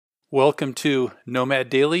Welcome to Nomad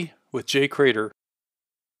Daily with Jay Crater.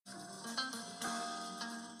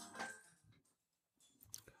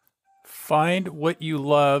 Find what you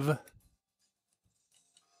love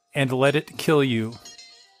and let it kill you.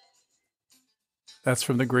 That's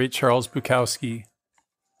from the great Charles Bukowski.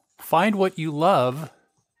 Find what you love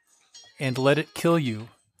and let it kill you.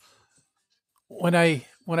 When I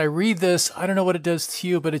read this, I don't know what it does to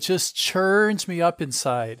you, but it just churns me up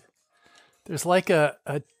inside. There's like a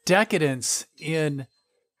decadence in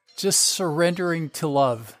just surrendering to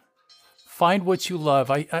love. Find what you love.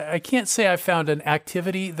 I can't say I found an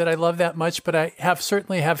activity that I love that much, but I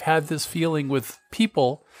certainly have had this feeling with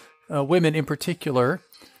people, women in particular,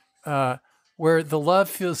 where the love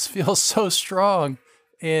feels so strong,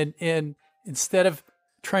 and instead of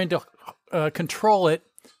trying to control it,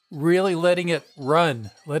 really letting it run,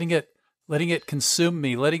 letting it consume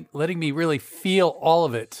me, letting me really feel all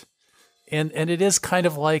of it. And it is kind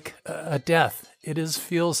of like a death.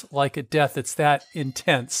 Feels like a death. It's that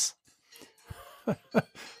intense.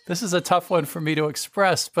 This is a tough one for me to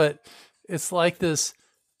express, but it's like this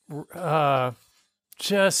kind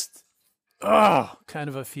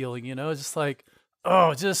of a feeling, just like,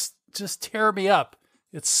 just tear me up.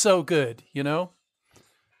 It's so good,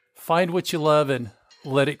 Find what you love and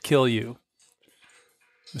let it kill you.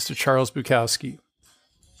 Mr. Charles Bukowski.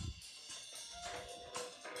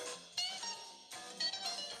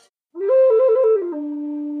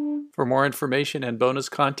 For more information and bonus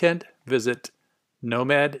content, visit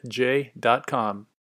nomadj.com.